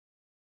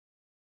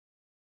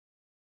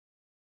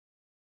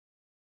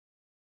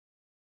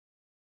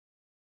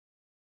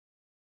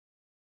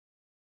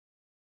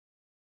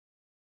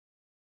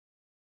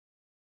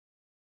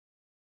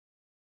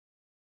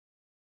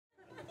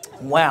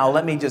Wow,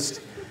 let me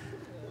just,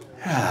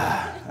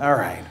 all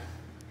right.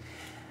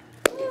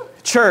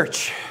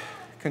 Church,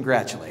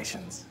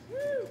 congratulations.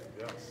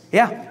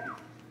 Yeah.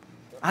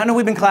 I know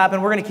we've been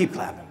clapping. We're going to keep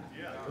clapping,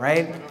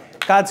 right?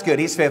 God's good.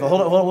 He's faithful.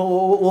 Hold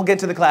on. We'll get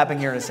to the clapping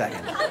here in a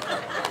second.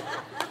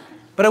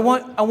 But I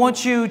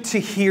want you to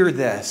hear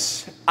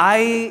this.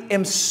 I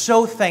am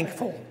so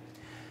thankful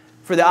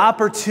for the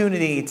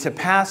opportunity to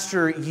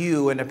pastor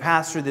you and to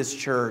pastor this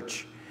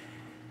church.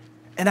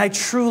 And I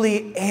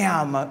truly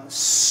am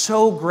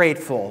so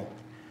grateful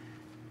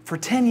for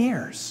 10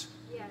 years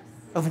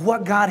of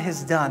what God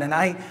has done. And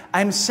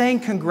I'm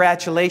saying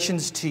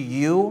congratulations to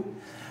you.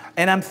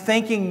 And I'm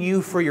thanking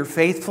you for your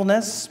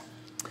faithfulness,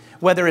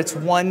 whether it's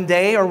one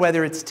day or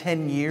whether it's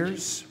 10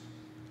 years.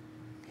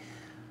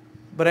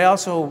 But I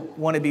also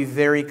want to be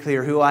very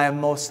clear who I am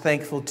most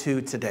thankful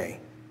to today,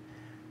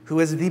 who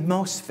is the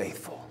most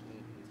faithful.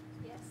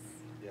 Yes.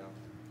 Yeah.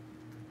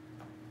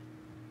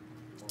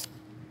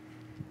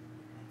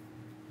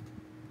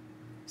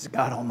 Is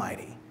God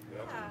Almighty.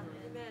 Yeah.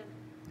 Amen.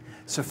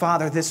 So,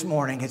 Father, this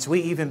morning, as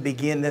we even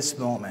begin this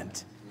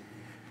moment,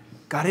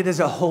 God, it is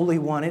a holy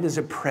one. It is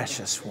a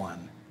precious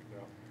one.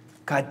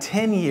 God,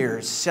 10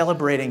 years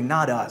celebrating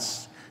not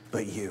us,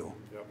 but you.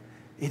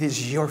 It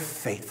is your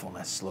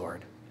faithfulness,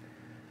 Lord.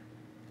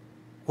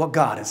 What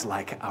God is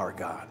like our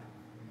God?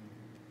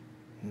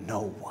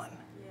 No one.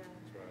 Yeah.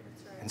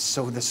 That's right. And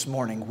so this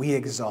morning, we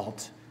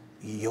exalt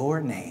your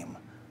name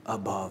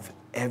above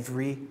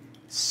every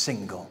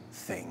single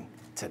thing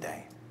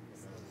today.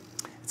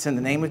 It's in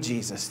the name of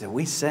Jesus that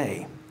we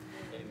say,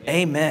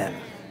 amen.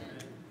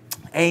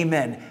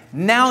 Amen.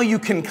 Now you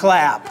can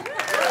clap.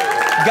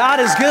 God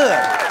is good.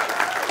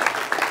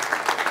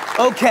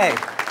 Okay.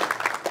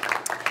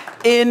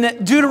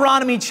 In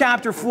Deuteronomy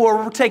chapter 4,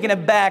 we're taking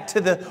it back to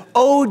the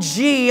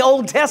OG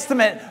Old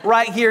Testament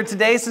right here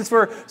today. Since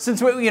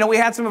we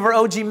had some of our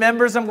OG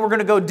members, and we're going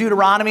to go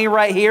Deuteronomy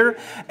right here.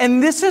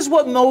 And this is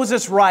what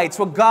Moses writes,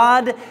 what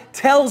God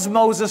tells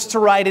Moses to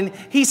write. And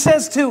he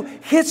says to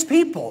his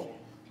people,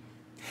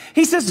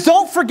 he says,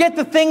 don't forget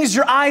the things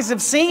your eyes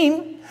have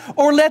seen,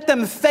 or let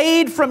them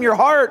fade from your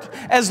heart.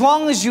 As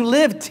long as you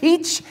live,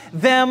 teach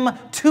them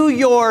to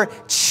your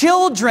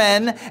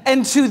children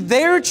and to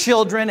their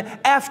children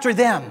after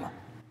them.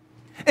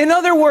 In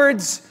other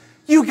words,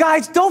 you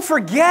guys, don't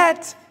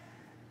forget.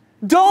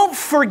 Don't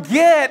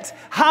forget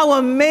how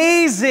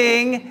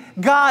amazing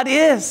God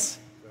is.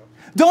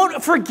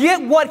 Don't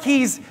forget what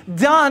He's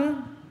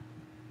done.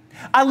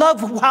 I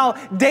love how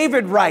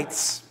David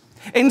writes.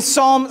 In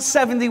Psalm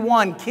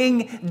 71,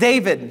 King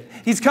David,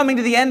 he's coming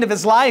to the end of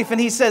his life, and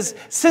he says,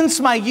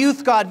 since my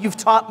youth, God, you've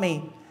taught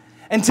me,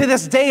 and to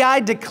this day I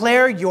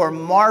declare your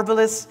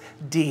marvelous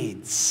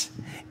deeds,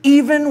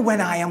 even when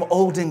I am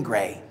old and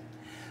gray.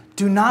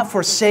 Do not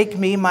forsake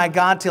me, my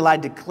God, till I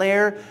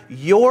declare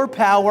your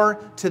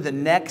power to the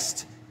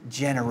next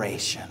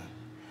generation,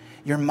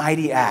 your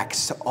mighty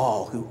acts to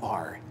all who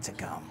are to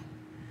come.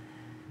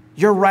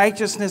 Your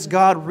righteousness,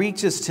 God,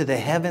 reaches to the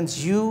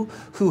heavens. You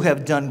who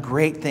have done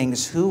great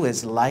things, who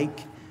is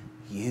like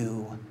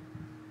you,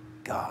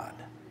 God?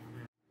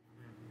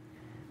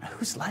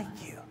 Who's like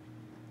you?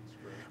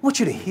 I want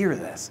you to hear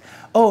this.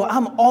 Oh,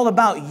 I'm all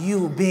about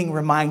you being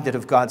reminded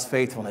of God's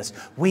faithfulness.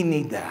 We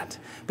need that.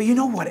 But you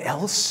know what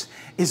else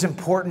is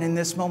important in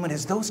this moment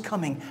is those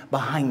coming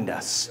behind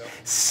us.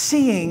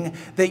 Seeing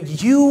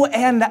that you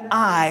and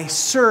I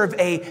serve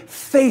a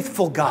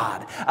faithful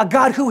God. A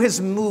God who has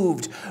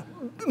moved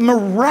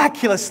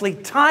miraculously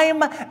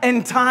time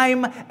and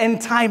time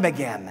and time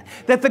again.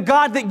 That the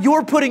God that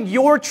you're putting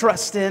your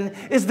trust in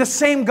is the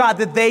same God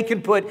that they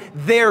can put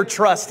their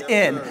trust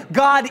in.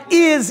 God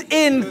is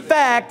in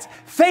fact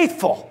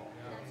faithful.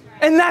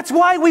 And that's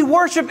why we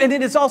worship, and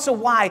it is also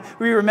why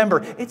we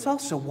remember. It's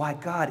also why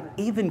God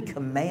even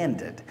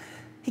commanded.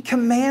 He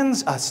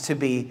commands us to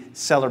be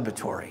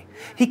celebratory.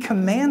 He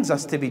commands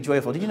us to be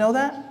joyful. Do you know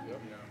that?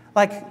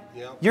 Like,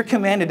 you're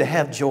commanded to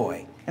have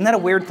joy. Isn't that a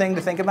weird thing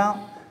to think about?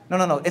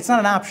 No. It's not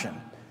an option.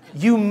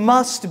 You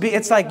must be.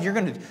 It's like you're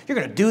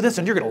gonna do this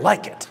and you're gonna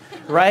like it,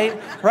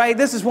 right? Right?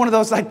 This is one of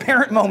those like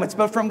parent moments,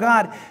 but from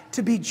God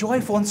to be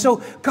joyful. And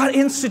so God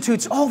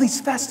institutes all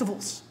these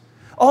festivals,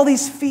 all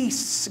these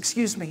feasts.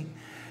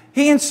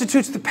 He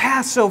institutes the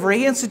Passover.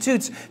 He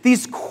institutes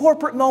these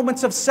corporate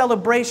moments of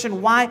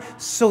celebration. Why?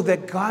 So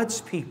that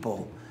God's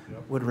people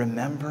would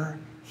remember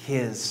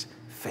His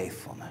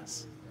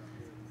faithfulness,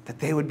 that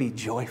they would be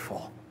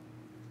joyful,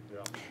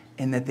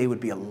 and that they would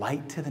be a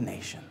light to the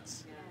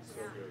nations.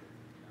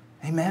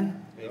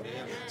 Amen? Amen?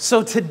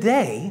 So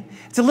today,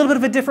 it's a little bit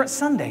of a different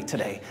Sunday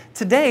today.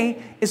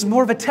 Today is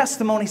more of a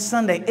testimony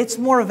Sunday. It's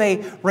more of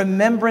a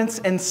remembrance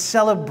and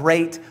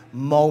celebrate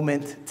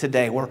moment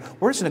today. We're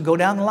just going to go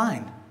down the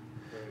line.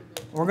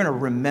 We're going to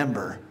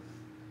remember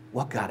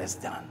what God has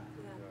done.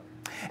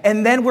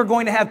 And then we're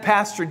going to have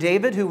Pastor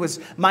David, who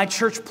was my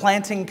church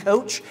planting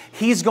coach.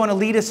 He's going to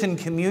lead us in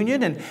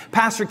communion. And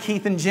Pastor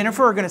Keith and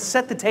Jennifer are going to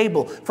set the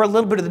table for a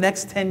little bit of the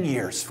next 10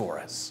 years for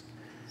us.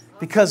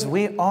 Because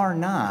we are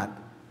not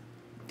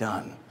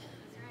done.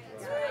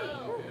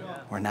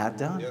 We're not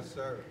done. Yes,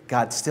 sir.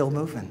 God's still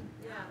moving.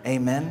 Yeah.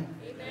 Amen.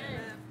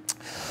 Amen.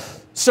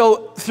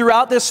 So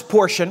throughout this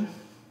portion,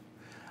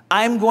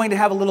 I'm going to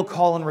have a little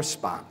call and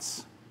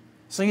response.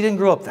 So you didn't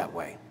grow up that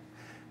way.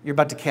 You're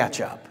about to catch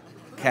up,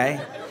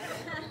 okay?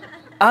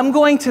 I'm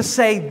going to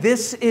say,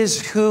 this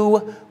is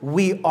who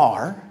we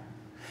are.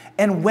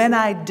 And when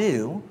I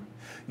do,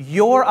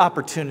 your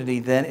opportunity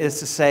then is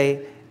to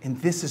say, and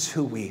this is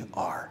who we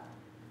are.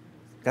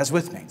 You guys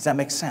with me? Does that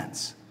make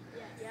sense?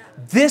 Yeah.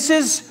 This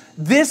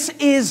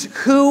is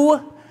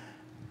who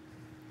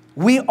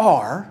we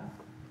are,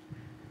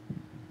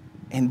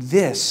 and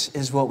this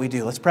is what we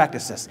do. Let's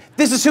practice this.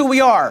 This is who we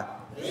are.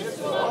 This is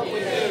what we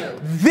do.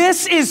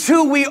 This is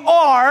who we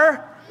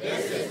are.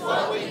 This is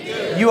what we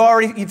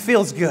do. It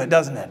feels good,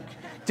 doesn't it?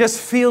 Just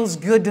feels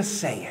good to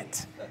say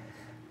it.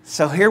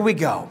 So here we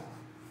go.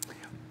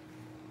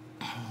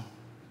 A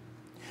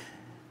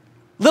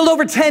little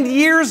over 10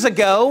 years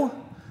ago,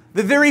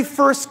 the very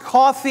first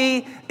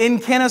coffee in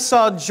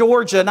Kennesaw,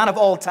 Georgia, not of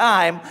all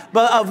time,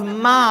 but of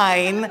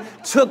mine,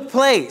 took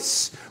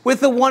place with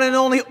the one and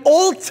only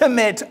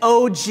ultimate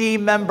OG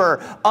member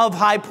of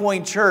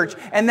HighPoint Church,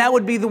 and that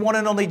would be the one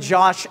and only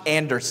Josh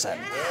Anderson.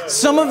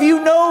 Some of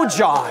you know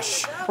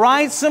Josh,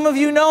 right? Some of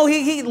you know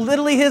he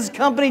literally, his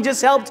company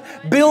just helped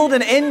build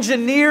and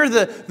engineer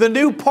the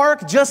new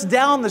park just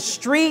down the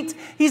street.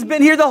 He's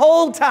been here the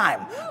whole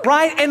time,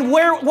 right? And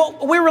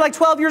we were like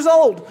 12 years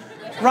old,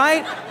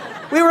 right?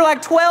 We were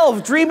like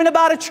 12, dreaming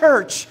about a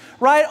church,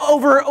 right?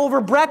 Over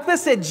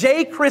breakfast at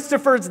J.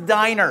 Christopher's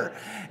Diner.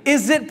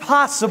 Is it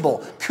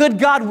possible? Could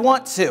God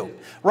want to?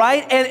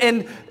 Right?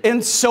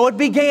 And so it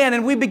began,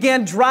 and we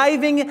began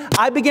driving.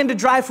 I began to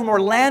drive from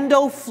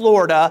Orlando,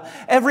 Florida,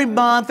 every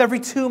month, every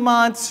 2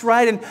 months,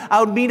 right? And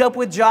I would meet up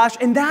with Josh,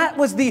 and that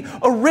was the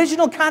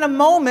original kind of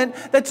moment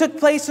that took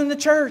place in the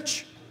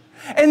church.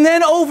 And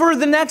then over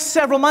the next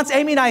several months,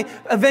 Amy and I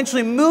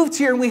eventually moved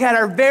here, and we had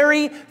our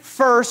very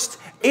first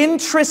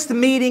interest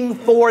meeting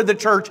for the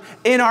church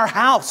in our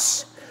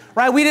house.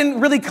 Right? We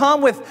didn't really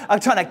come with a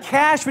ton of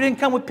cash. We didn't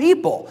come with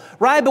people,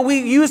 right? But we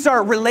used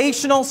our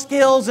relational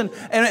skills and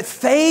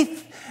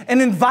faith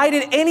and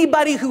invited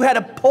anybody who had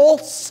a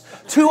pulse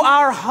to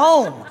our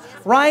home,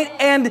 right?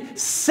 And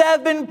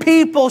 7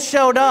 people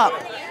showed up.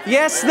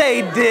 Yes,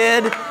 they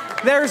did.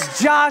 There's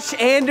Josh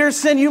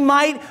Anderson. You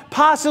might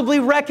possibly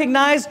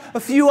recognize a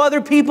few other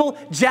people.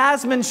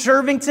 Jasmine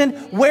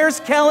Shervington. Where's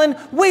Kellen?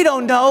 We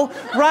don't know,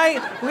 right?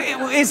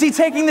 Is he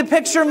taking the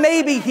picture?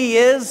 Maybe he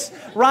is,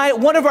 right?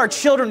 One of our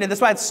children did.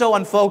 That's why it's so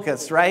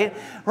unfocused, right?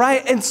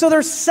 Right? And so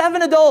there's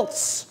 7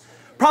 adults.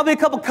 Probably a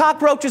couple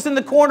cockroaches in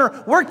the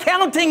corner. We're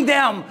counting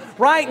them,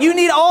 right? You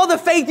need all the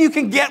faith you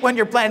can get when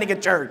you're planning a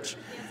church,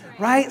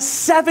 right?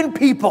 7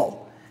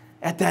 people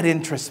at that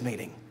interest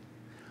meeting.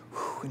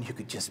 And you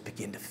could just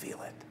begin to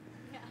feel it.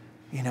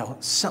 You know,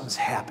 something's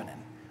happening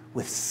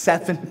with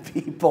 7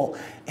 people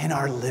in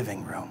our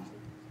living room.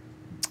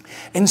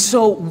 And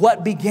so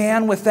what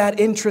began with that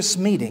interest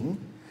meeting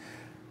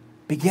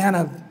began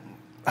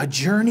a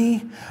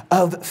journey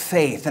of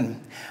faith. And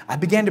I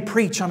began to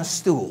preach on a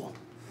stool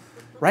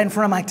right in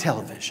front of my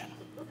television.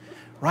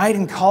 Right?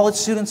 And college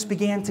students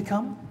began to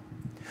come.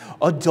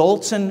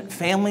 Adults and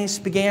families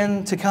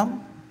began to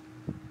come.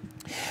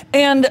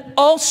 And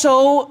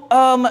also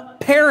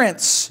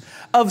parents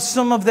of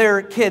some of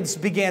their kids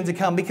began to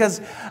come,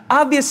 because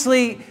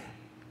obviously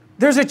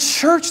there's a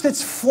church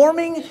that's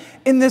forming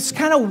in this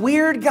kind of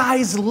weird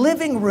guy's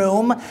living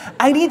room.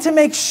 I need to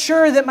make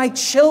sure that my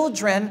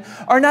children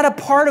are not a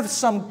part of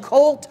some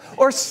cult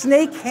or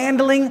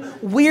snake-handling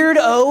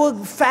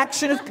weirdo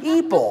faction of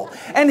people.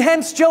 And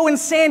hence Joe and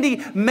Sandy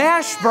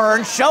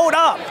Mashburn showed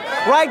up,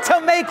 right,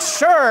 to make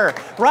sure,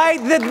 right,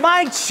 that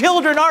my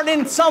children aren't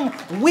in some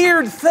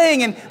weird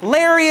thing. And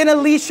Larry and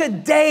Alicia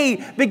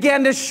Day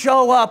began to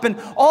show up, and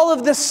all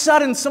of a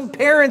sudden some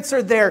parents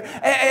are there,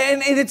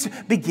 and it's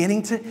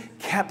beginning to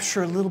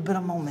capture a little bit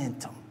of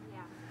momentum.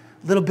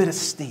 A little bit of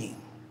steam,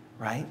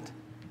 right?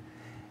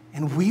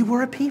 And we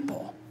were a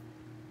people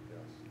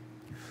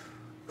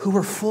who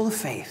were full of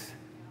faith,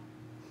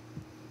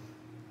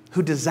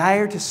 who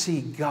desired to see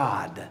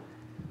God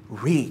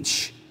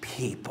reach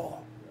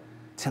people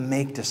to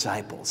make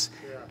disciples.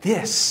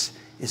 This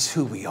is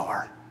who we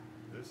are.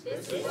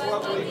 This is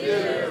what we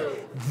do.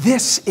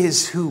 This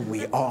is who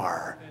we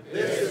are.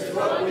 This is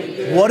what we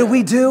do.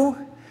 What do?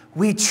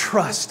 We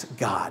trust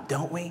God,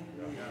 don't we?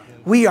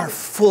 We are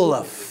full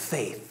of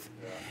faith.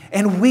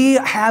 And we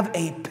have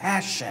a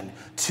passion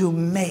to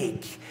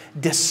make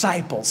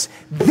disciples.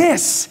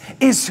 This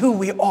is who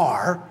we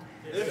are,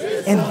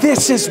 and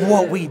this is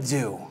what we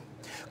do.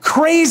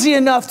 Crazy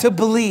enough to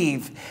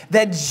believe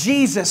that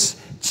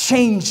Jesus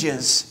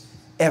changes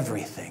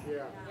everything.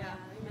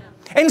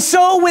 And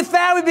so with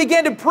that, we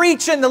began to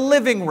preach in the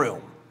living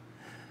room.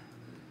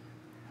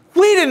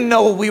 We didn't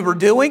know what we were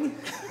doing.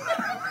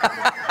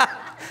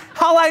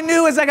 All I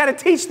knew is I got to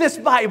teach this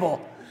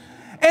Bible.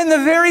 And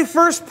the very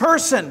first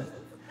person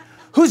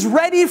who's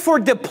ready for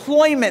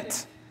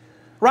deployment,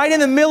 right, in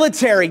the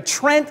military,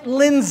 Trent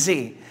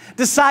Lindsay,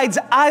 decides,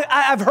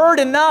 I've heard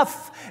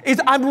enough,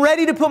 I'm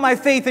ready to put my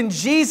faith in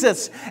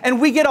Jesus.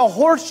 And we get a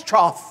horse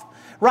trough,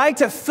 right,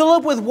 to fill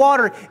up with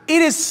water.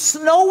 It is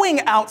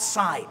snowing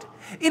outside.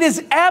 It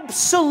is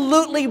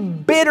absolutely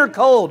bitter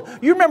cold.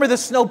 You remember the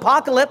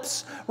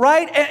snowpocalypse,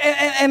 right?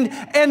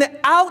 And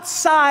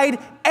outside,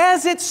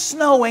 as it's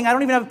snowing, I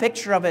don't even have a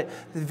picture of it,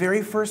 the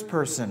very first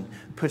person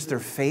puts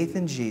their faith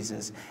in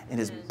Jesus and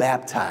is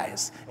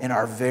baptized in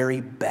our very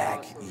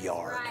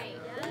backyard.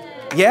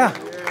 Yeah.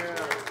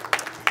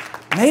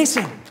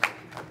 Amazing.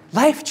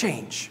 Life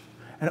change.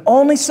 And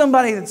only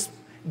somebody that's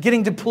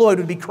getting deployed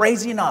would be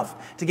crazy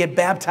enough to get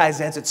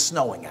baptized as it's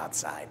snowing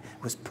outside.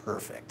 It was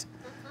perfect.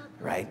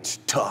 Right?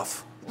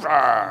 Tough.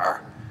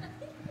 Rawr.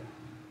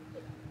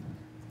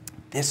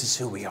 This is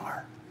who we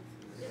are.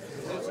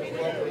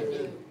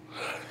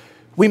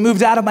 We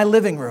moved out of my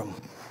living room.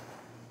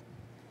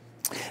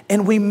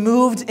 And we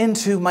moved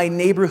into my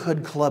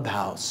neighborhood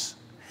clubhouse.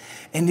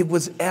 And it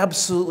was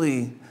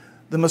absolutely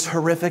the most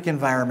horrific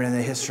environment in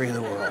the history of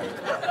the world.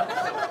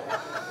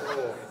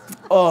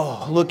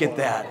 Oh, look at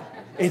that.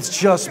 It's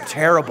just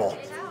terrible.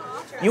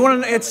 You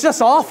want to know, it's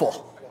just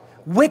awful.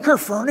 Wicker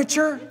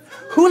furniture?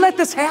 Who let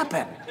this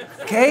happen?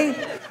 Okay?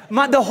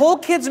 The whole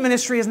kids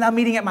ministry is now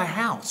meeting at my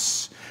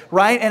house,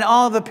 right? And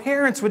all the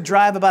parents would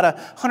drive about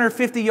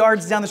 150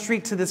 yards down the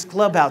street to this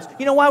clubhouse.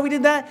 You know why we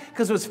did that?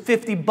 Because it was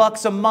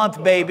 $50 a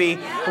month, baby,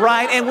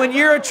 right? And when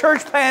you're a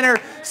church planner,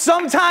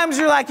 sometimes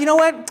you're like, you know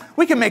what?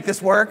 We can make this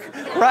work,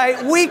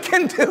 right? We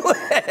can do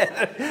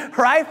it,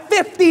 right?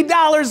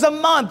 $50 a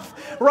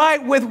month,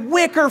 right? With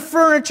wicker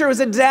furniture. It was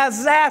a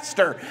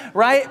disaster,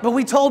 right? But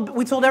we told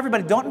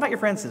everybody, don't invite your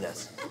friends to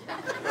this.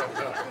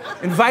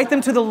 Invite them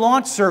to the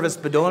launch service,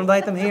 but don't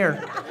invite them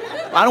here.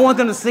 I don't want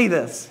them to see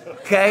this,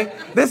 okay?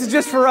 This is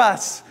just for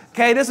us,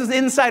 okay? This is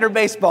insider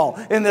baseball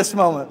in this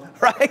moment,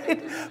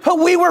 right? But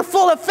we were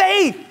full of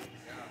faith.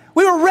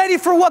 We were ready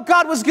for what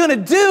God was going to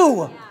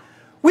do.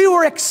 We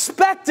were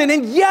expectant,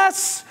 and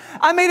yes,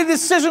 I made a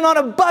decision on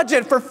a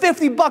budget for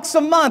 $50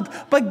 a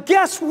month, but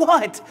guess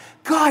what?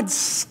 God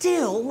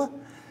still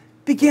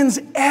begins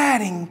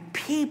adding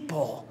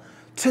people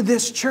to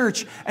this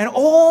church, and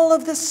all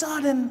of a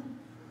sudden,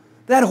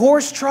 that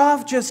horse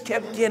trough just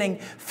kept getting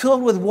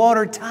filled with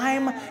water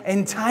time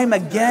and time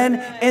again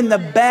in the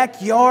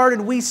backyard.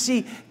 And we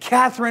see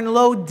Catherine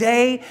Lowe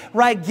Day,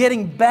 right,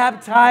 getting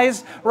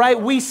baptized, right?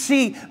 We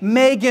see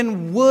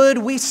Megan Wood.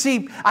 We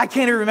see, I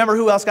can't even remember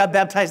who else got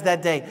baptized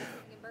that day.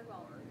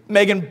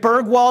 Megan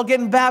Bergwall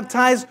getting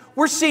baptized.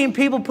 We're seeing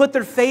people put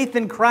their faith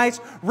in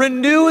Christ,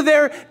 renew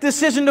their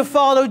decision to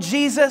follow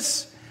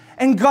Jesus.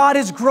 And God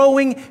is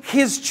growing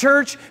His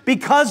church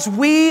because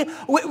we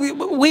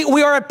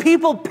are a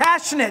people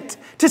passionate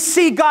to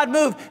see God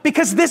move,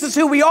 because this is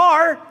who we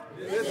are.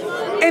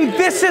 And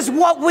this is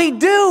what we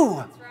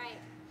do.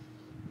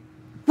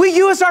 We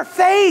use our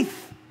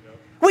faith.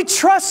 We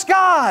trust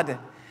God.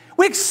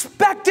 We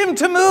expect Him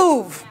to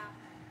move.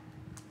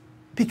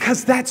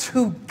 Because that's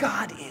who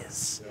God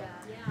is.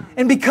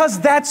 And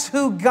because that's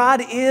who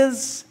God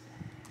is,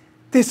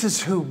 this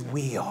is who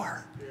we are.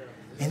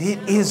 And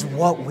it is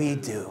what we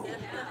do.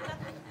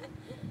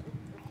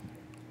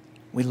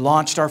 We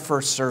launched our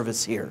first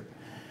service here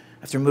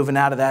after moving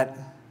out of that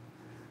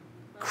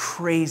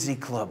crazy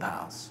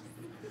clubhouse.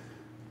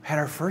 Had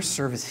our first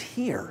service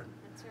here.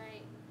 That's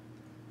right.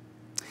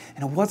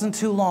 And it wasn't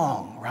too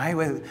long,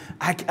 right?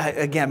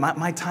 Again,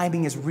 my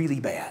timing is really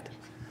bad.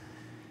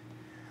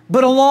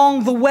 But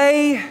along the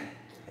way,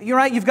 you're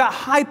right, you've got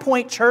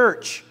HighPoint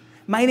Church.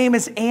 My name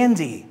is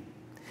Andy.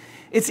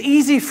 It's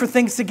easy for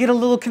things to get a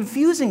little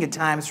confusing at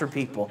times for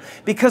people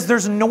because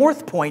there's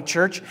North Point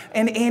Church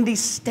and Andy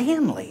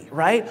Stanley,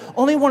 right?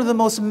 Only one of the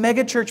most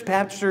mega church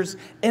pastors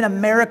in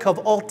America of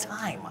all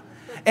time.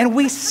 And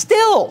we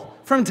still,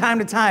 from time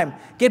to time,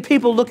 get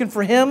people looking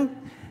for him,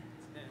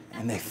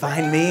 and they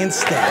find me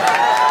instead.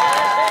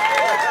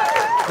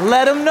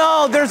 Let them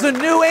know there's a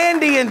new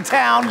Andy in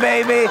town,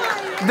 baby.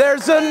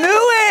 There's a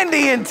new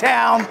Andy in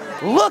town.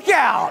 Look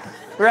out,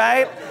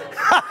 right?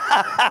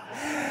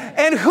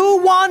 And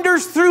who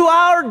wanders through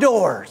our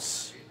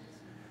doors?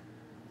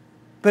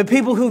 But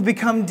people who've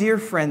become dear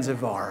friends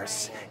of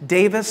ours.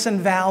 Davis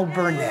and Val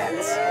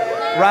Burnett,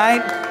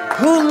 right?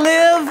 Who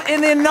live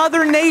in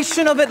another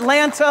nation of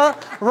Atlanta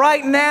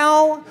right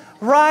now,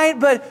 right?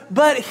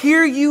 But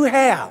here you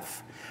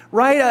have,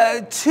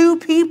 right? Two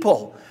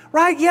people,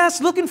 right?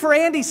 Yes, looking for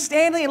Andy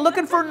Stanley and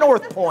looking for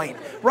North Point,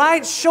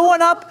 right?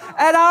 Showing up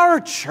at our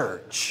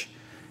church.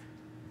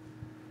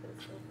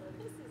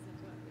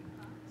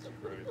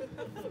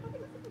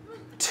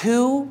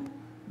 Two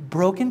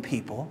broken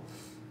people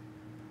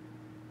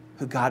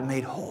who God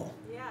made whole,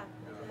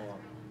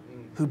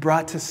 who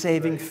brought to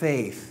saving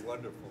faith.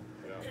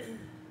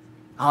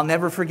 I'll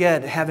never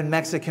forget having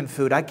Mexican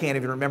food. I can't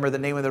even remember the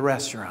name of the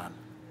restaurant.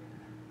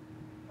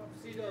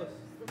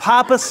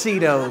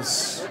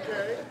 Papacitos.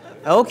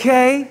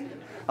 Okay.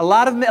 A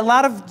lot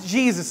of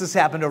Jesus has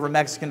happened over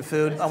Mexican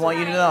food. I want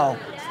you to know.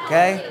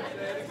 Okay.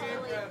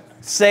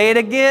 Say it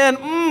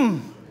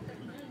again.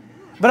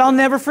 But I'll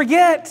never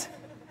forget.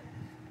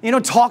 You know,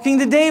 talking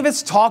to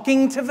Davis,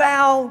 talking to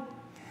Val,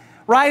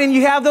 right? And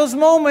you have those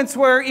moments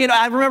where,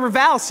 I remember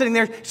Val sitting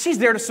there. She's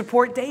there to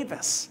support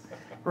Davis,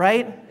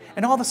 right?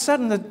 And all of a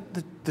sudden,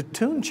 the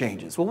tune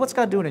changes. Well, what's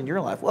God doing in your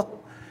life?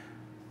 Well,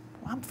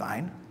 I'm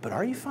fine, but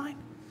are you fine?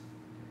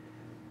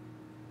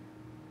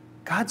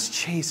 God's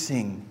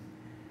chasing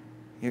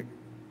you.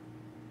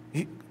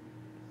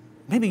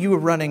 Maybe you were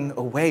running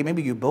away.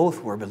 Maybe you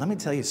both were. But let me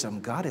tell you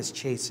something. God is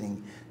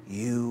chasing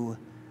you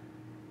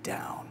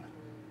down.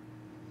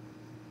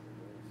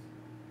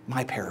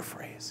 My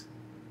paraphrase.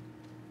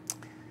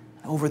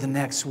 Over the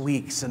next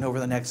weeks and over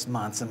the next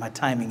months, and my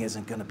timing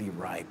isn't going to be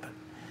right, but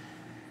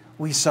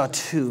we saw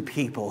two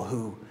people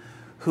who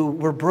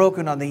were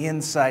broken on the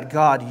inside.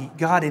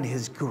 God in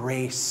His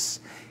grace,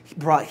 He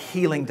brought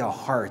healing to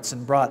hearts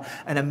and brought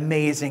an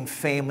amazing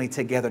family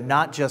together.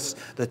 Not just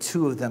the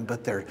two of them,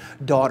 but their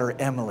daughter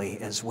Emily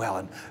as well.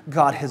 And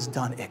God has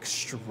done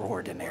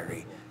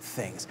extraordinary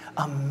things.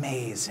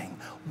 Amazing.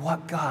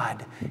 What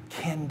God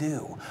can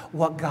do.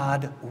 What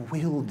God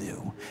will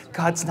do.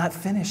 God's not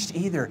finished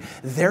either.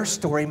 Their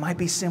story might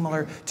be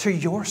similar to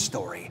your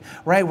story,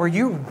 right? Where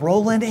you're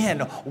rolling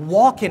in,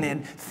 walking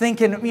in,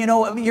 thinking,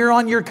 you're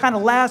on your kind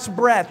of last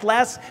breath,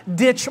 last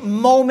ditch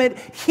moment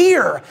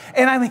here.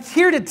 And I'm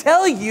here to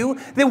tell you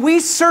that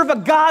we serve a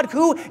God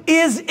who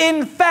is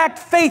in fact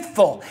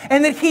faithful,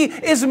 and that He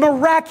is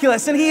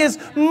miraculous, and He is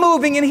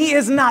moving, and He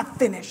is not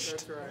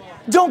finished.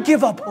 Don't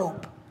give up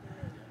hope.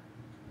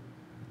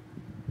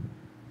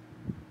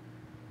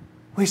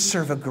 We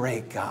serve a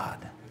great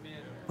God.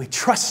 We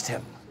trust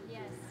Him.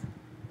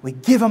 We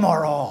give Him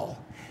our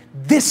all.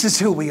 This is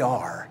who we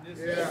are.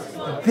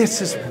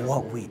 This is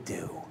what we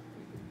do.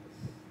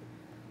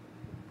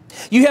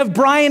 You have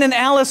Brian and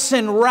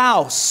Allison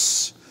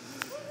Rouse.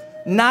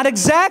 Not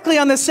exactly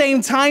on the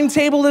same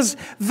timetable as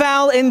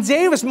Val and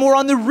Davis, more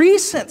on the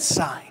recent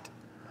side.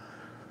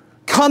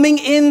 Coming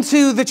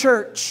into the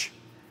church.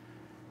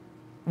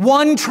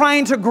 One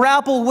trying to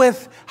grapple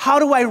with, how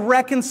do I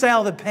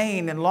reconcile the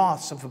pain and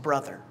loss of a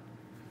brother?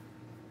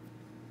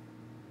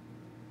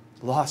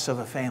 Loss of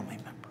a family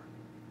member.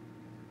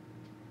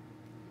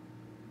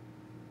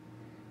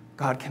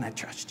 God, can I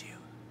trust you?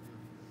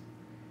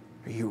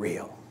 Are you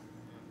real?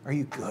 Are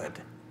you good?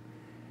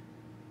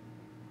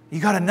 You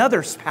got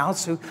another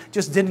spouse who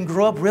just didn't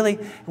grow up really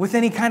with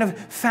any kind of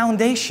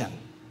foundation.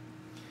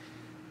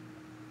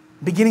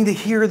 Beginning to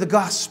hear the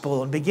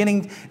gospel and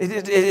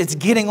it's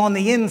getting on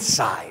the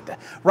inside,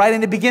 right?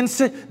 And it begins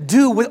to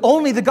do what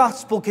only the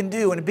gospel can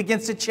do, and it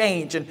begins to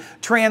change and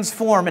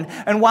transform.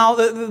 And while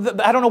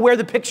I don't know where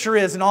the picture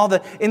is and all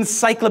the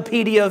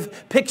encyclopedia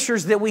of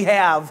pictures that we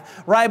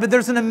have, right? But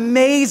there's an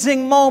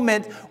amazing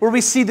moment where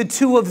we see the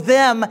two of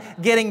them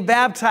getting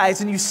baptized,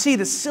 and you see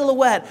the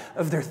silhouette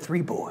of their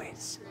three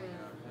boys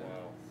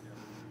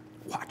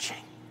watching.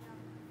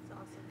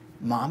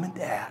 Mom and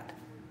Dad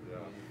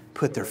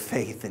put their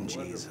faith in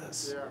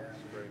Jesus.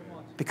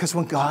 Because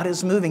when God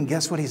is moving,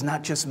 guess what? He's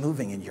not just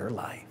moving in your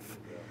life.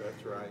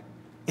 That's right.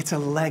 It's a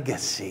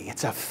legacy.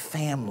 It's a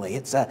family.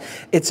 It's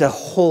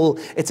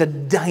a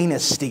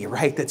dynasty,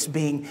 right? That's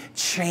being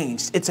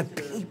changed. It's a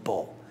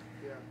people.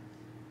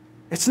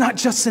 It's not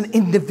just an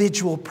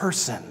individual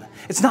person.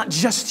 It's not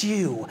just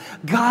you.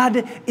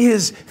 God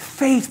is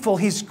faithful.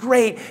 He's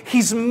great.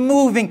 He's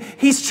moving.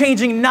 He's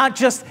changing not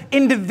just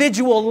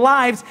individual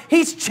lives.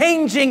 He's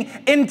changing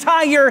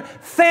entire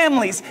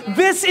families.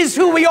 This is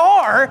who we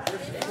are,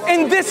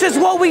 and this is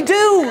what we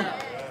do.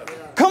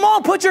 Come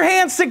on, put your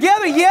hands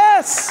together.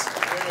 Yes.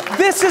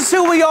 This is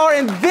who we are,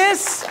 and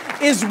this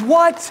is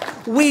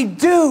what we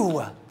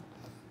do.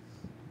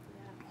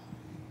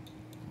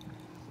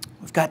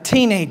 We've got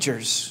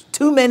teenagers,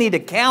 too many to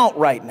count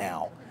right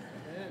now.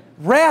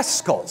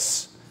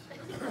 Rascals.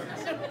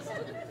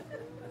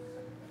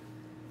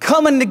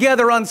 Coming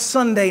together on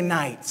Sunday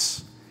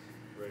nights.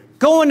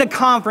 Going to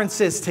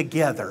conferences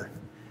together.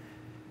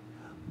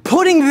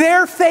 Putting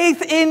their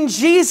faith in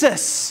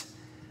Jesus.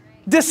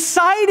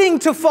 Deciding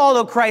to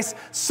follow Christ.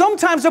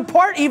 Sometimes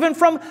apart even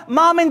from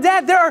mom and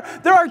dad.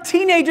 There are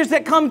teenagers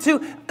that come to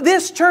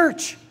this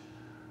church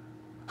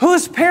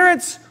whose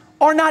parents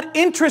are not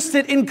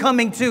interested in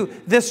coming to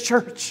this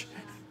church.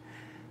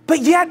 But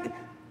yet,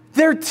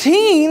 their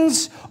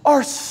teens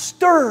are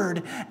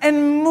stirred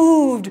and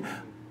moved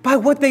by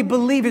what they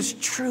believe is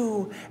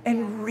true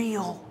and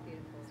real.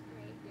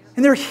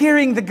 And they're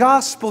hearing the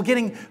gospel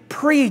getting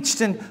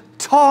preached and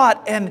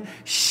taught and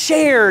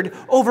shared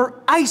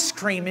over ice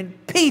cream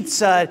and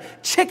pizza,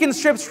 chicken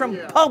strips from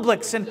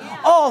Publix, and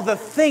all the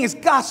things.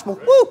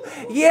 Gospel. Woo!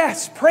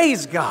 Yes,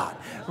 praise God.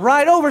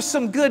 Right over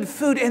some good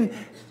food. And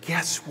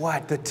guess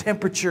what? The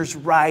temperature's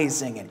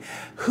rising. And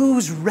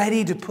who's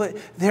ready to put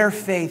their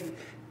faith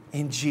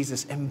in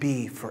Jesus and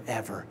be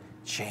forever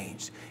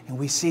changed? And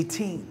we see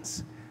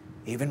teens,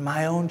 even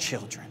my own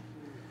children,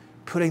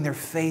 putting their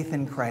faith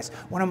in Christ.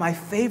 One of my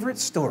favorite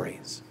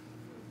stories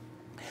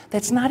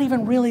that's not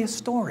even really a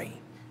story.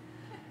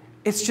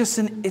 It's just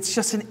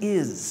an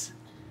is.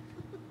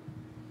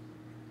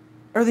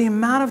 Or the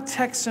amount of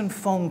texts and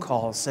phone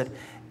calls that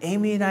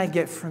Amy and I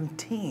get from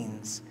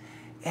teens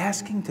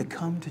asking to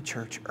come to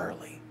church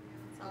early.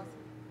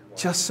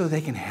 just so they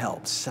can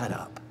help set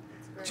up,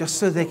 just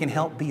so they can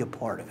help be a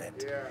part of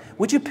it.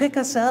 Would you pick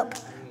us up,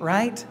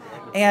 right?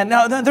 And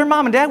no, their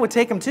mom and dad would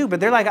take them too, but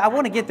they're like, I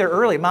want to get there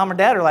early. Mom and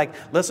dad are like,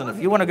 listen, if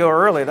you want to go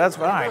early, that's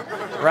fine,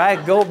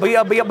 right? Go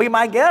be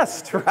my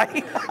guest,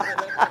 right?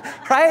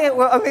 Right?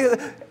 Well, I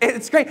mean,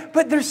 it's great,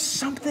 but there's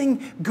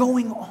something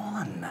going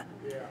on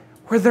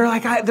where they're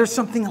like, there's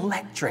something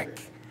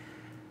electric.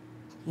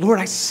 Lord,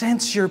 I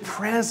sense your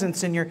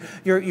presence and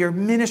your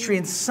ministry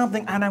and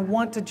something, and I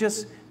want to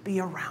just be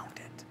around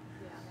it.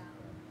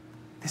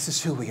 This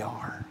is who we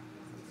are.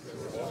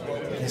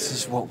 This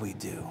is what we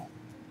do.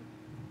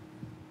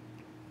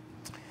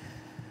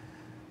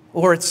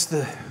 Or it's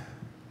the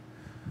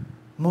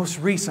most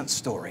recent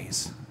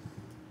stories.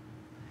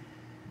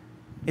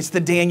 It's the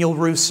Daniel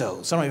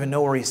Russos. I don't even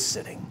know where he's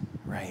sitting,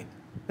 right?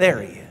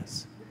 There he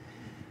is.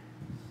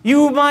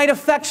 You might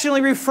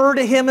affectionately refer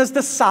to him as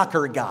the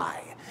soccer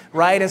guy,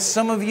 right, as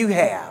some of you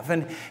have.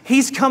 And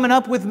he's coming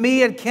up with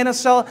me at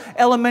Kennesaw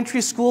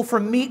Elementary School for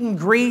meet and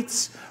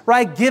greets,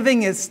 right,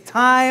 giving his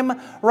time,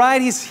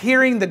 right? He's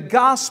hearing the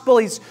gospel.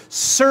 He's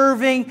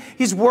serving.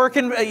 He's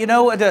working,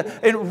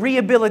 in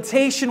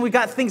rehabilitation. We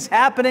got things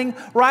happening,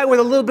 right, with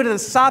a little bit of the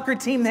soccer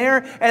team there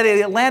at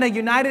Atlanta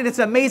United. It's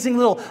an amazing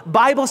little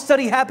Bible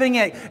study happening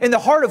in the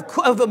heart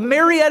of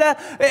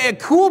Marietta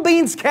Cool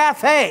Beans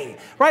Cafe,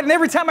 right? And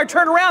every time I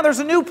turn around, there's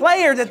a new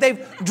player that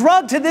they've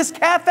drugged to this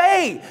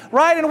cafe,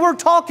 right? And we're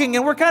talking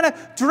and we're kind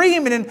of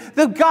dreaming and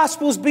the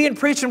gospel's being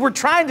preached and we're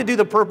trying to do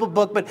the purple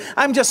book, but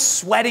I'm just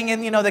sweating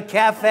in, the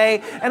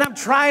cafe and I'm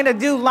trying to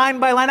do line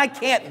by line. I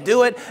can't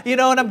do it, and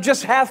I'm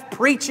just half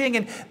preaching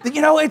and,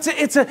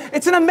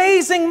 it's an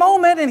amazing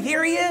moment. And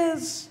here he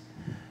is,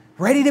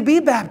 ready to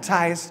be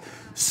baptized,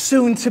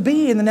 soon to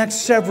be in the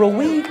next several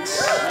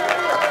weeks.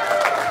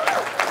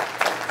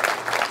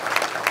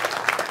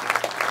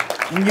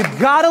 And you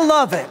gotta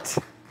love it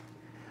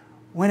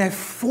when a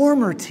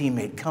former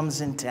teammate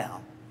comes in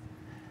town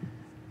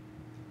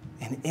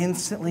and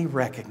instantly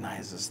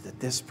recognizes that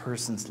this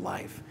person's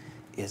life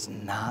is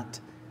not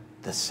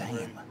the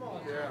same.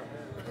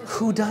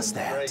 Who does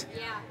that?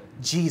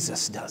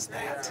 Jesus does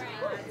that.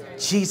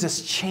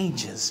 Jesus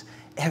changes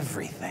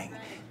everything.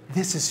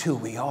 This is who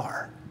we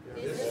are.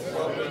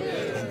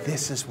 And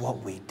this is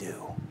what we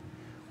do.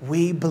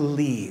 We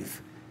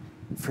believe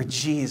for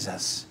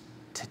Jesus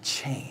to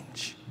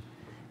change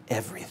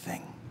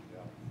everything.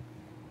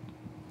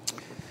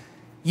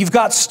 You've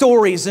got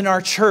stories in our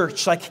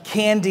church like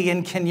Candy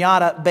and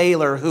Kenyatta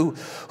Baylor who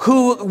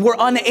were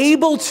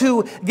unable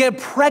to get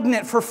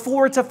pregnant for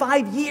 4 to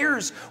 5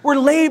 years. Were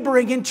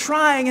laboring and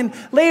trying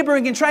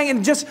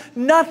and just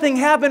nothing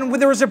happened.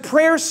 There was a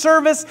prayer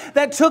service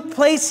that took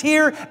place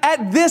here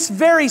at this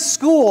very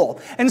school.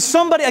 And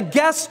a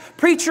guest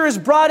preacher is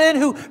brought in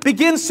who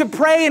begins to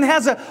pray and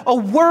has a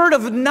word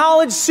of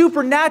knowledge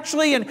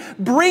supernaturally and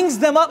brings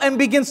them up and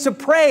begins to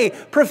pray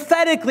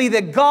prophetically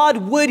that God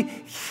would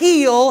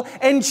heal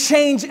and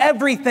change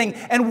everything.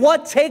 And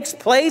what takes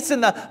place in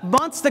the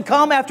months to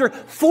come after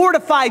 4 to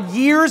 5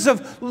 years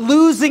of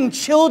losing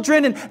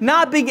children and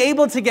not being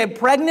able to get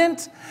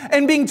pregnant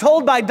and being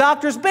told by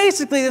doctors,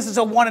 basically this is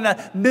a 1 in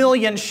a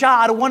million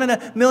shot, a 1 in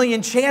a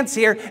million chance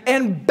here.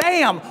 And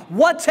bam,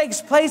 what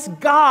takes place?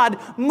 God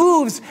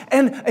moves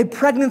and a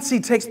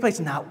pregnancy takes place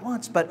not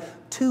once, but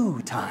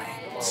 2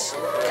 times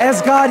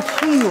as God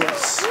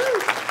heals.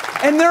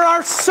 And there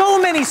are so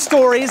many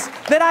stories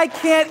that I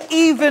can't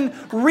even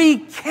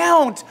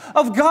recount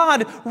of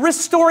God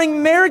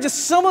restoring marriages.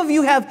 Some of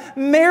you have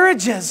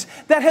marriages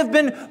that have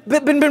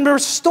been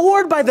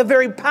restored by the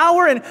very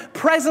power and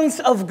presence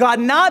of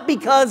God, not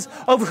because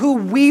of who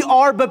we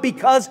are, but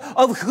because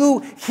of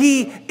who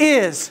He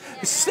is.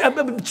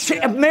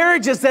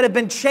 Marriages that have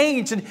been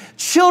changed and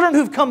children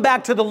who've come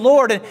back to the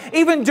Lord. And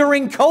even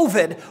during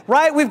COVID,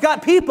 right, we've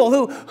got people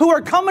who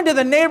are coming to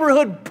the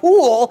neighborhood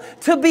pool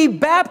to be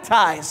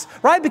baptized.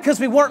 Right? Because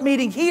we weren't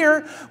meeting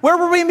here. Where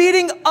were we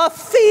meeting? A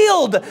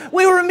field.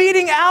 We were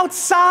meeting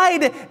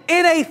outside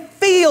in a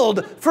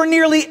field for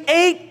nearly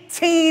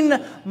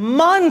 18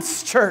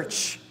 months,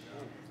 church.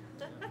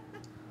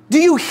 Do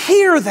you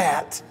hear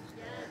that?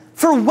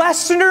 For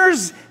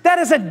Westerners, that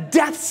is a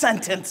death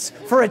sentence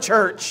for a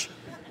church.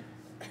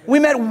 We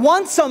met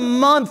once a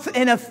month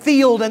in a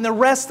field and the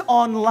rest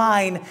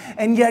online,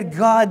 and yet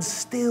God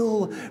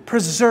still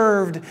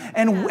preserved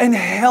and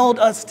held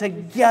us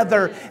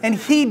together. And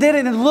He did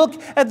it. And look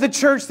at the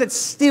church that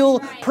still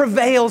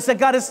prevails, that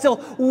God is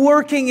still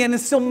working in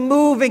and still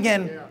moving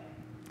in.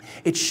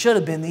 It should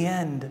have been the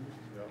end,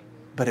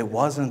 but it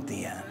wasn't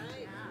the end.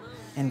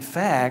 In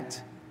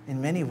fact, in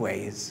many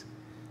ways,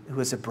 it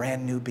was a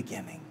brand new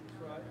beginning.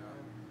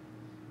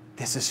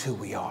 This is who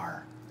we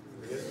are.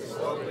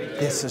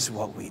 This is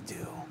what we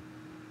do.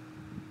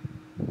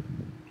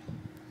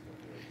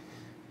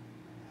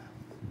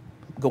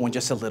 Going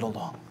just a little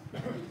long.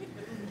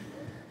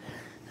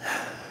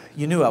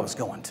 You knew I was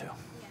going to.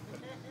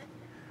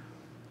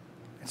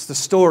 It's the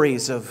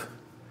stories of,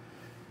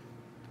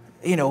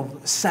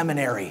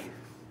 seminary,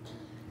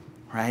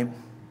 right?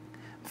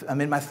 I'm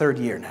in my 3rd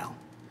year now.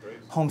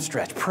 Home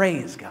stretch.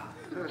 Praise God.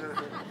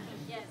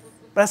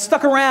 But I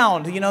stuck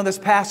around, this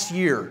past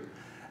year.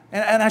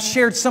 And I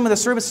shared some of the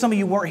service. Some of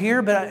you weren't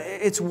here, but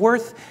it's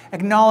worth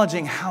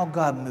acknowledging how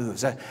God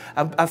moves.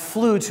 I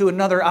flew to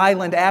another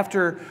island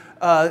after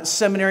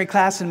seminary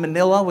class in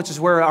Manila, which is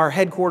where our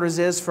headquarters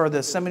is for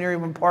the seminary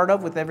I'm part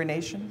of with Every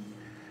Nation.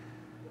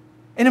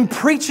 And I'm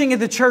preaching at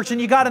the church, and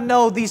you got to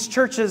know these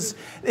churches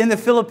in the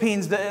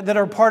Philippines that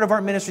are part of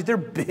our ministry, they're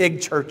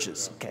big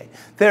churches, okay?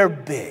 They're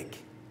big.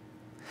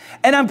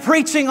 And I'm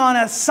preaching on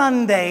a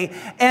Sunday,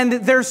 and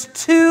there's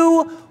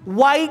 2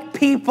 white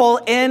people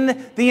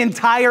in the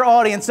entire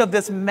audience of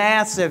this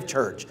massive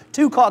church.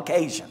 2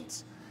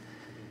 Caucasians.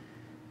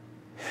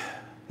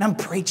 And I'm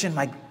preaching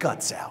my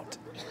guts out.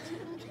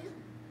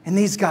 And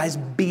these guys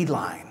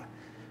beeline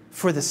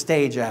for the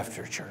stage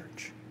after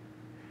church.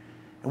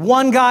 And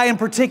one guy in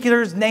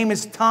particular, his name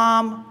is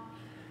Tom.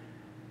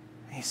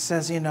 He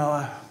says, here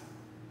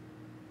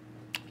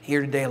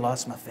today I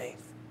lost my faith.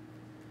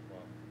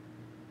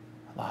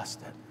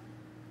 Lost it.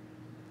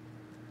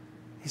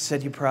 He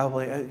said,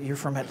 you're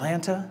from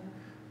Atlanta?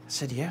 I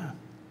said, yeah.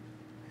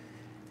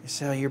 He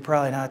said, you're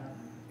probably not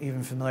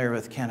even familiar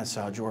with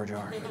Kennesaw, Georgia,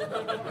 are you?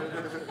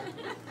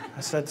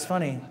 I said, it's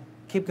funny.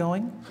 Keep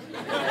going.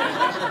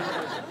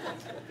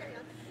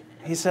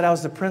 He said, I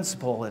was the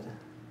principal at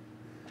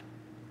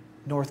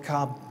North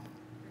Cobb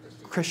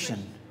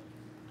Christian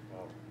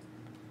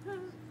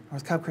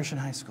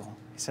High School.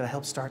 He said, I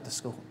helped start the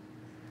school.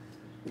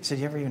 He said,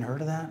 you ever even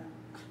heard of that?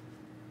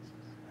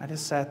 I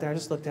just sat there, I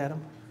just looked at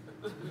him.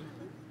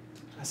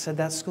 I said,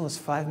 that school is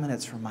 5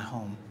 minutes from my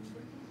home.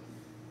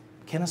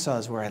 Kennesaw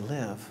is where I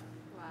live.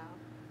 Wow.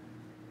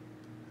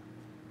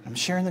 I'm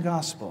sharing the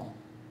gospel.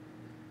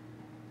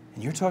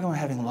 And you're talking about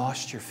having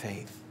lost your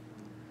faith.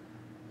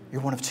 You're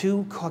one of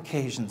 2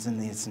 Caucasians in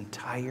this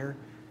entire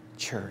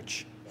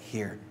church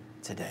here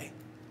today.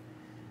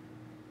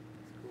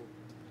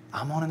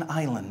 I'm on an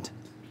island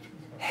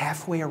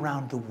halfway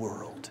around the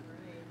world.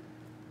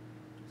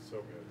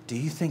 Do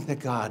you think that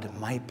God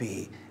might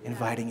be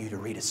inviting you to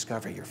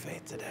rediscover your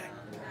faith today?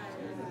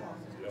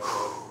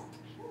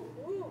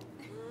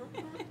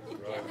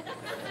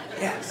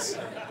 Yes.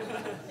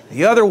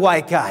 The other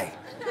white guy.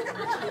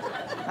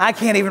 I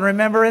can't even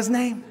remember his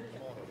name.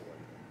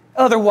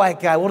 Other white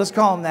guy. We'll just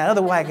call him that.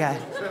 Other white guy.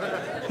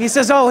 He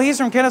says, oh, he's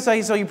from Kennesaw.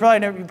 He said, you probably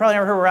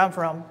never heard where I'm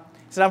from. He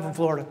said, I'm from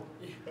Florida.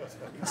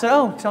 I said,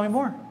 oh, tell me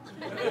more.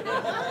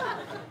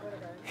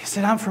 He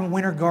said, I'm from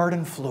Winter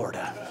Garden,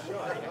 Florida.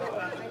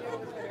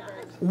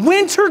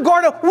 Winter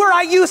Garden, where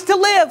I used to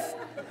live.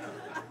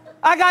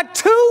 I got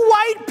 2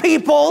 white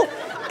people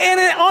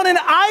on an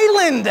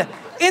island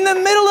in the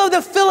middle of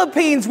the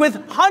Philippines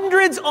with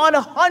hundreds on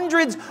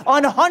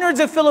hundreds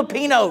of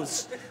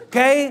Filipinos,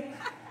 okay?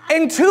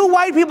 And 2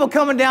 white people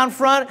coming down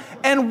front,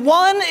 and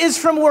one is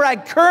from where I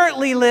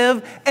currently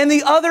live, and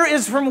the other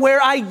is from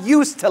where I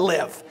used to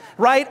live,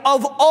 right?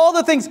 Of all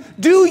the things,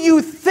 do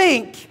you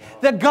think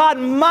that God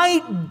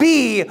might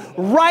be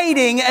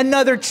writing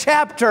another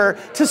chapter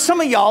to some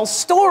of y'all's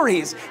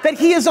stories, that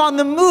He is on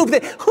the move,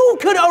 that who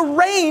could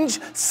arrange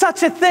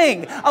such a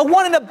thing? A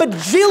 1 in a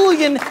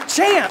bajillion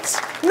chance.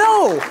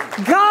 No,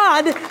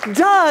 God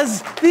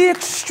does the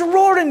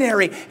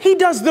extraordinary. He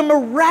does the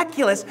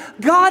miraculous.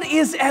 God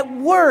is at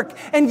work.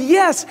 And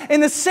yes, in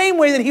the same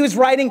way that He was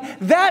writing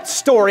that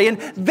story and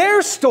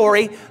their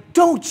story,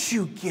 don't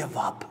you give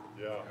up.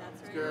 Yeah.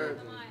 That's good.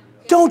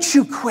 Don't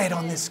you quit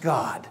on this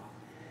God.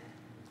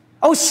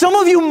 Oh, some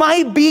of you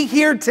might be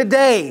here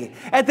today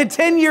at the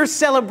 10-year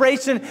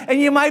celebration, and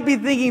you might be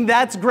thinking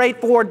that's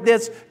great for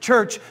this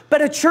church.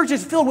 But a church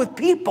is filled with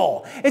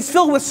people. It's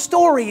filled with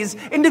stories,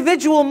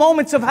 individual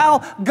moments of how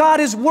God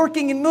is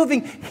working and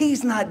moving.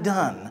 He's not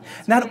done.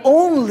 Not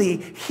only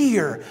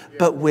here,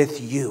 but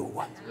with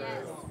you.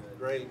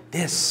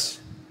 This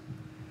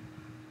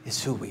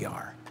is who we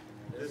are.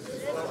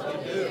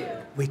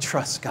 We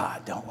trust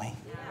God, don't we?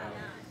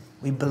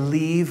 We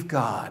believe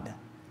God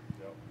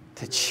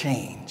to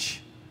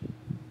change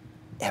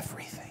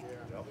everything.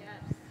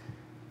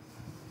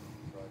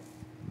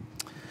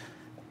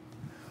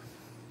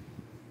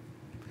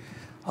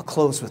 I'll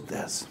close with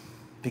this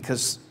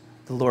because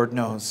the Lord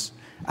knows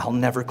I'll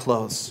never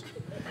close.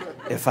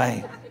 If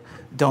I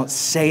don't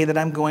say that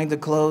I'm going to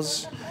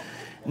close,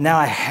 now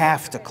I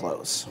have to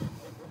close.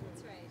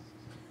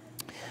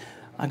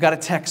 I got a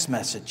text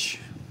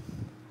message.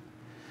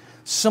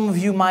 Some of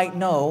you might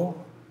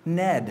know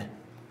Ned,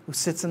 who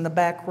sits in the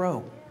back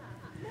row.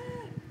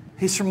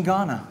 He's from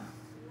Ghana.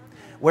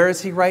 Where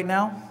is he right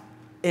now?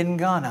 In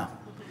Ghana,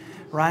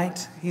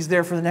 right? He's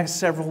there for the next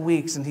several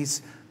weeks, and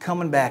he's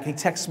coming back. He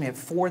texted me at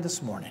 4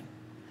 this morning.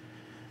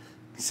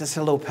 He says,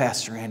 hello,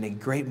 Pastor Andy.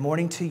 Great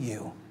morning to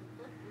you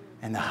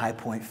and the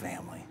HighPoint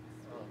family.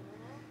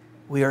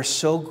 We are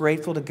so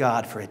grateful to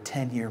God for a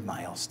 10-year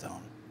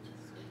milestone.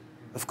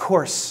 Of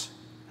course,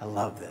 I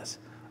love this.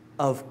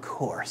 Of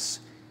course,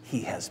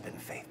 He has been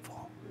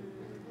faithful.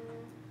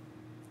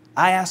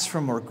 I ask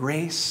for more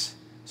grace,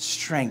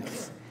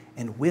 strength,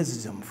 and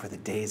wisdom for the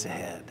days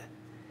ahead.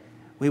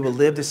 We will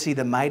live to see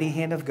the mighty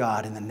hand of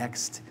God in the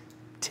next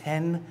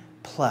 10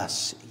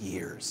 plus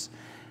years.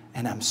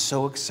 And I'm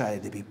so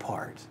excited to be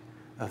part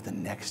of the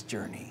next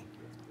journey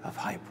of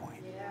High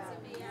Point.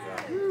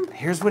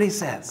 Here's what he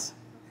says,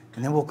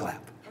 and then we'll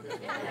clap.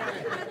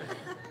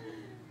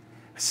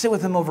 I sit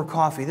with him over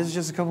coffee. This is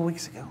just a couple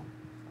weeks ago.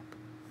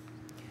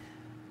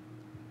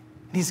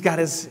 And he's got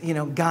his,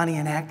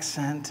 Ghanaian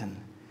accent,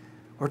 and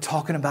we're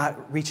talking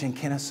about reaching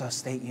Kennesaw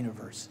State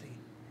University.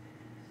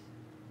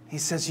 He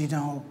says, he's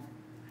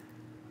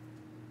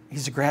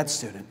a grad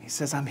student. He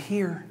says, I'm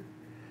here,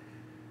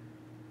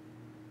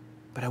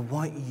 but I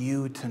want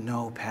you to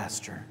know,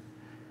 Pastor,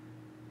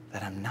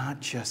 that I'm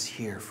not just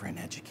here for an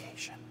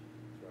education.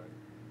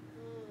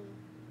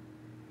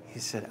 He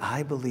said,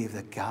 I believe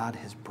that God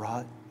has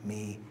brought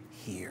me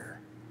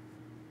here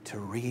to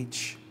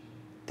reach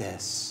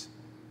this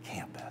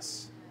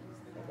campus,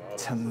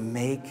 to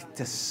make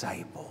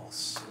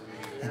disciples,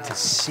 and to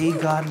see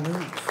God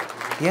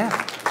move. Yeah,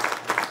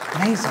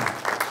 amazing.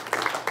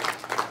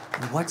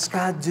 And what's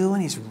God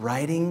doing? He's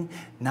writing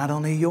not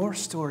only your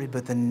story,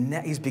 but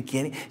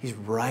he's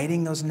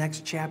writing those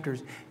next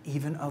chapters,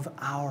 even of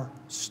our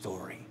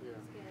story.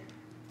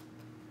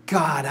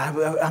 God,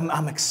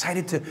 I'm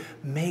excited to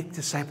make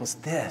disciples.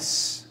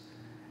 This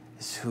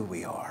is who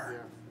we are.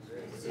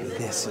 And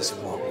this is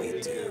what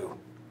we do.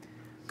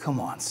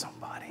 Come on,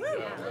 somebody.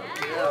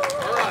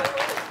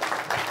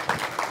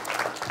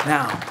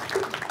 Now,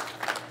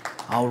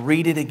 I'll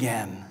read it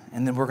again,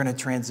 and then we're going to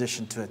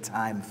transition to a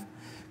time of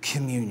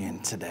communion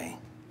today.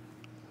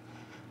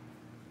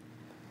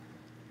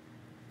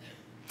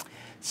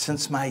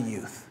 Since my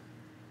youth,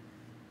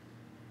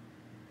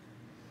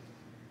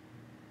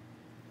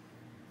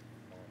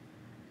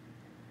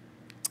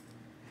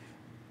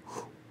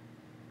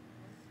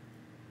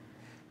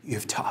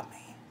 you've taught me.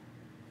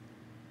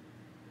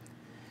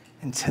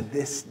 And to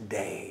this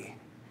day,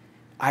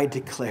 I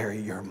declare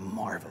your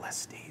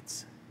marvelous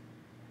deeds.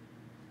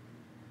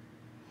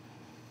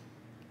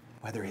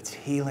 Whether it's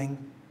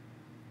healing,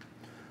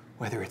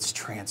 whether it's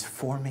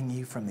transforming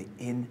you from the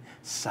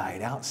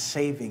inside out,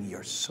 saving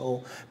your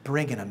soul,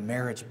 bringing a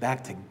marriage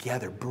back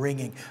together,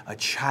 bringing a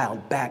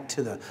child back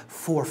to the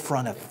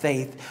forefront of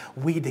faith,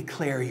 we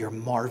declare your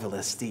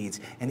marvelous deeds.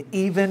 And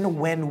even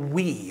when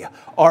we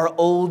are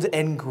old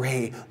and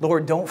gray,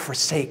 Lord, don't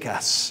forsake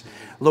us,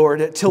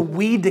 Lord, till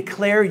we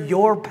declare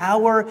your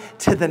power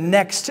to the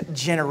next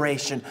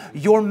generation,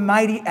 your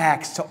mighty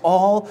acts to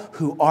all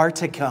who are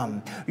to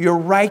come. Your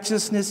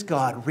righteousness,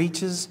 God,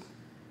 reaches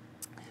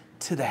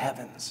to the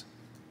heavens.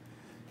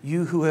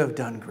 You who have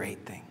done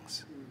great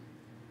things.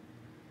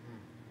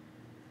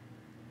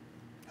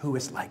 Who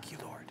is like you,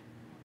 Lord?